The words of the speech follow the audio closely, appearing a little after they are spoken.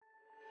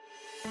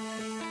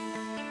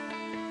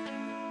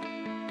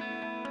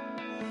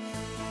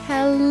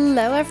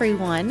Hello,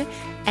 everyone,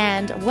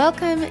 and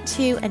welcome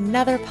to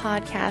another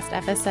podcast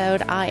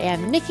episode. I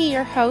am Nikki,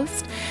 your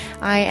host.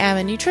 I am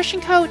a nutrition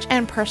coach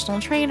and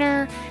personal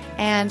trainer,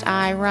 and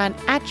I run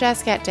at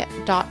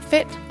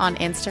jessget.fit on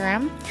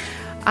Instagram.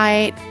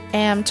 I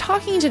am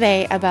talking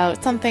today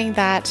about something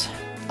that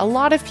a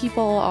lot of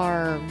people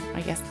are,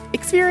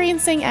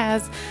 experiencing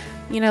as,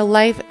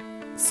 life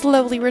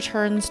slowly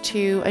returns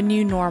to a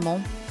new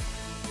normal.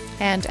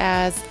 And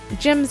as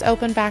gyms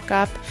open back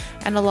up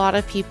and a lot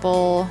of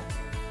people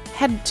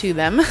head to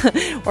them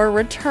or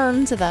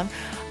return to them,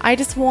 I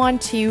just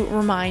want to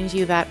remind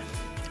you that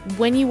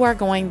when you are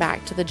going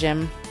back to the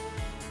gym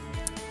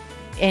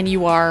and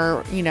you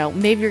are,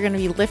 maybe you're going to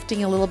be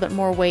lifting a little bit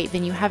more weight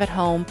than you have at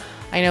home.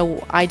 I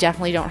know I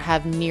definitely don't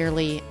have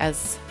nearly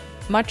as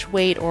much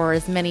weight or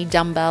as many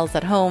dumbbells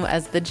at home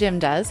as the gym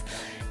does.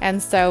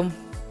 And so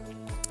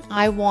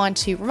I want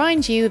to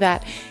remind you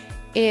that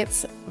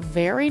it's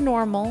very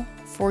normal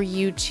for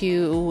you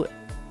to,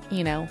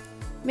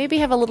 maybe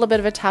have a little bit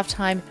of a tough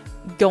time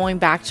going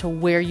back to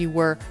where you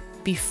were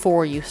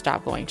before you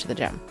stopped going to the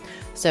gym.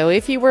 So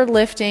if you were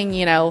lifting,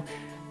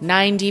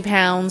 90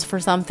 pounds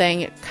for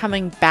something,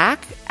 coming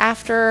back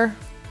after,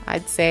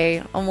 I'd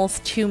say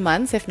almost 2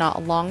 months, if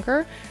not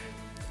longer,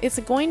 it's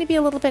going to be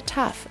a little bit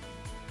tough.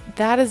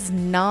 That is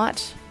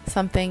not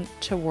something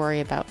to worry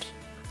about.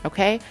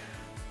 Okay?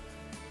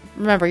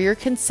 Remember, your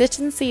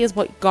consistency is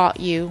what got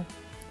you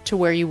to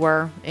where you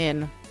were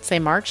in, say,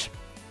 March.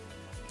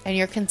 And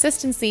your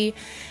consistency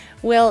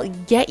will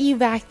get you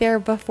back there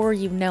before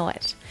you know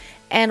it.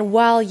 And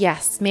while,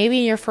 yes, maybe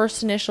in your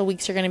first initial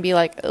weeks, you're going to be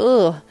like,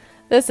 ugh,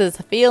 this is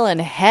feeling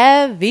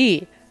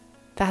heavy.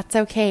 That's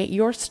okay.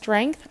 Your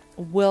strength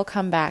will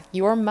come back.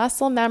 Your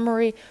muscle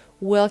memory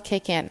will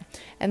kick in.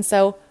 And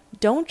so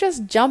don't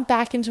just jump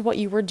back into what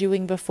you were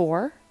doing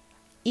before.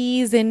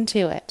 Ease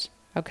into it.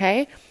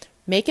 Okay?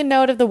 Make a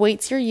note of the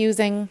weights you're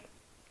using.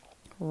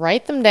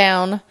 Write them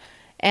down.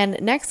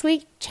 And next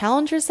week,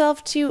 challenge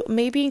yourself to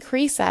maybe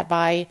increase that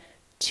by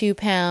 2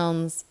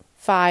 pounds,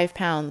 5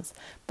 pounds.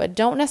 But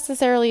don't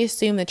necessarily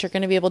assume that you're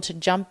going to be able to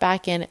jump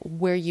back in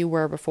where you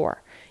were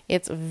before.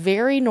 It's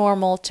very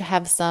normal to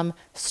have some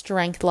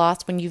strength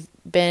loss when you've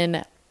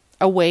been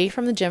away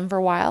from the gym for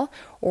a while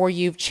or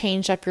you've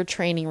changed up your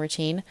training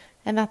routine,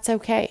 and that's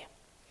okay.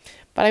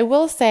 But I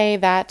will say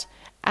that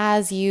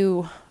as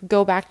you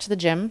go back to the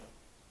gym,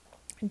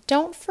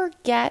 don't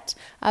forget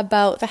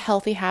about the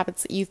healthy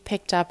habits that you've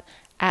picked up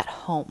at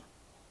home.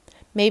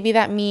 Maybe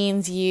that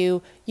means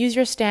you use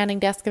your standing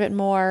desk a bit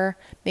more.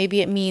 Maybe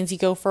it means you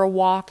go for a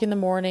walk in the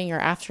morning or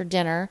after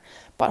dinner,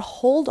 but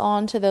hold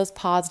on to those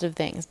positive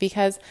things,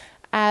 because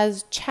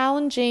as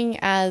challenging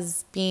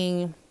as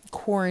being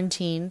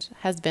quarantined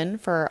has been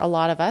for a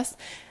lot of us,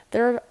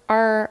 there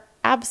are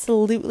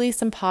absolutely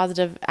some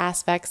positive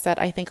aspects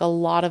that I think a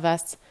lot of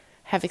us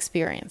have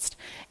experienced.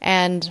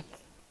 And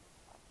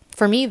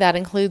for me, that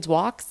includes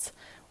walks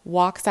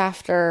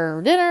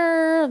after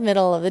dinner,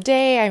 middle of the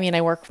day.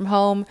 I work from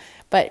home,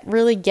 but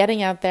really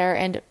getting out there,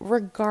 and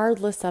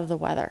regardless of the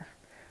weather,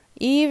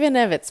 even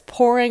if it's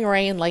pouring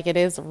rain like it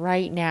is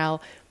right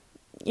now,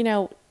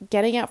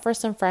 getting out for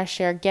some fresh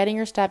air, getting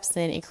your steps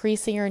in,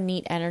 increasing your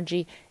NEAT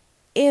energy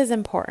is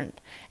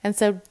important. And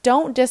so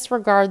don't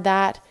disregard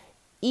that.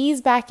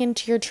 Ease back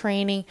into your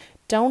training.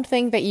 Don't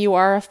think that you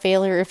are a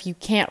failure if you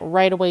can't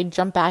right away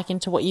jump back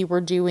into what you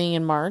were doing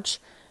in March.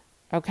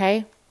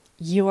 Okay?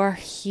 You are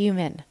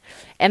human.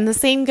 And the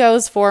same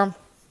goes for,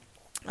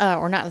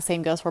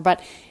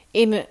 but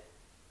in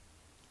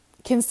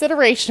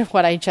consideration of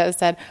what I just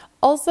said,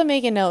 also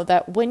make a note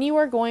that when you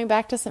are going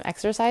back to some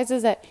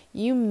exercises that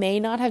you may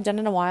not have done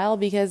in a while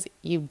because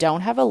you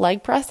don't have a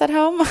leg press at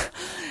home,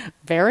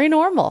 very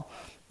normal,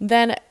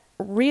 then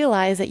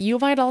realize that you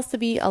might also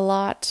be a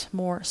lot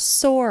more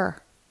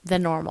sore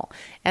than normal.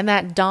 And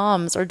that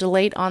DOMS, or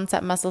delayed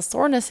onset muscle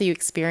soreness, that you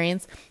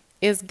experience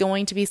is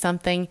going to be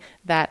something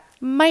that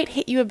might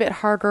hit you a bit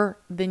harder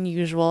than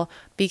usual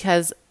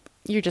because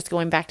you're just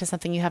going back to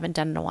something you haven't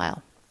done in a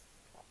while.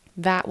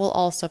 That will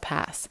also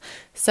pass.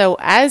 So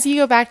as you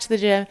go back to the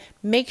gym,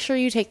 make sure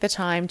you take the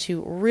time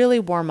to really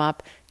warm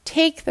up.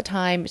 Take the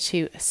time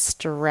to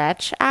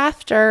stretch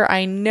after.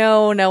 I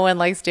know no one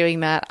likes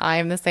doing that. I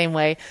am the same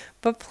way.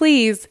 But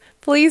please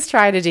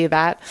try to do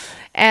that.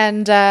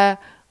 And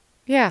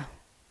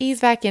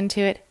ease back into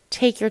it.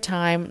 Take your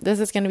time.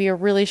 This is going to be a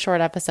really short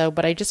episode,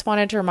 but I just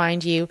wanted to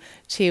remind you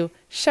to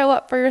show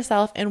up for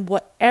yourself in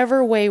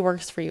whatever way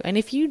works for you. And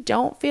if you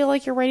don't feel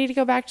like you're ready to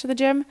go back to the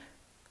gym,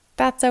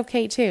 that's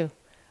okay too.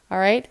 All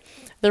right?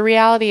 The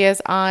reality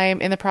is I'm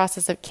in the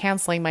process of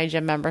canceling my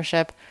gym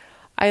membership.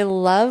 I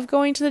love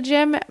going to the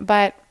gym,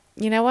 but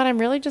you know what? I'm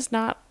really just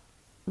not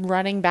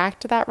running back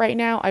to that right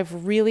now.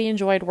 I've really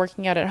enjoyed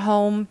working out at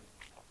home.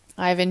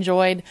 I've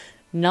enjoyed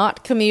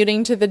not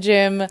commuting to the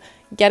gym,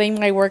 getting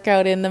my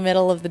workout in the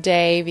middle of the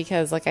day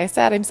because, like I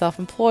said, I'm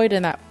self-employed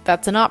and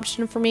that's an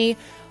option for me.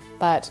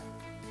 But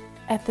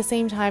at the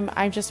same time,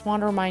 I just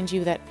want to remind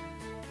you that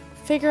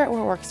figure out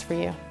what works for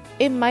you.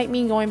 It might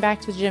mean going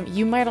back to the gym.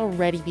 You might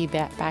already be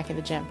back at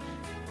the gym.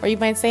 Or you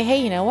might say,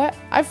 hey, you know what?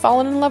 I've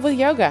fallen in love with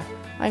yoga.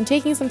 I'm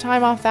taking some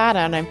time off that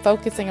and I'm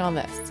focusing on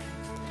this.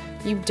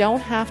 You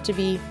don't have to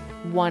be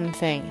one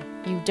thing.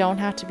 You don't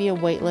have to be a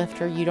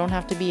weightlifter. You don't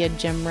have to be a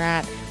gym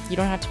rat. You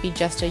don't have to be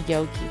just a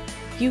yogi.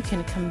 You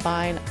can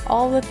combine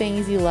all the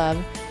things you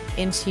love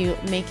into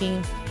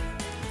making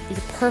a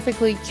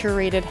perfectly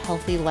curated,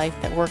 healthy life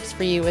that works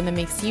for you and that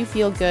makes you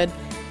feel good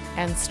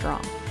and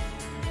strong.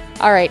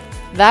 All right,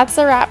 that's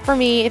a wrap for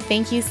me.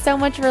 Thank you so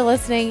much for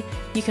listening.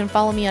 You can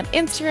follow me on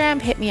Instagram,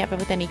 hit me up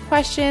with any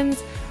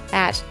questions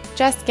at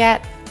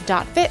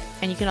justget.fit.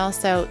 And you can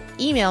also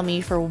email me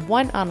for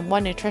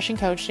one-on-one nutrition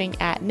coaching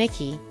at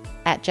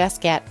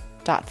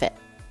nikki@justget.fit.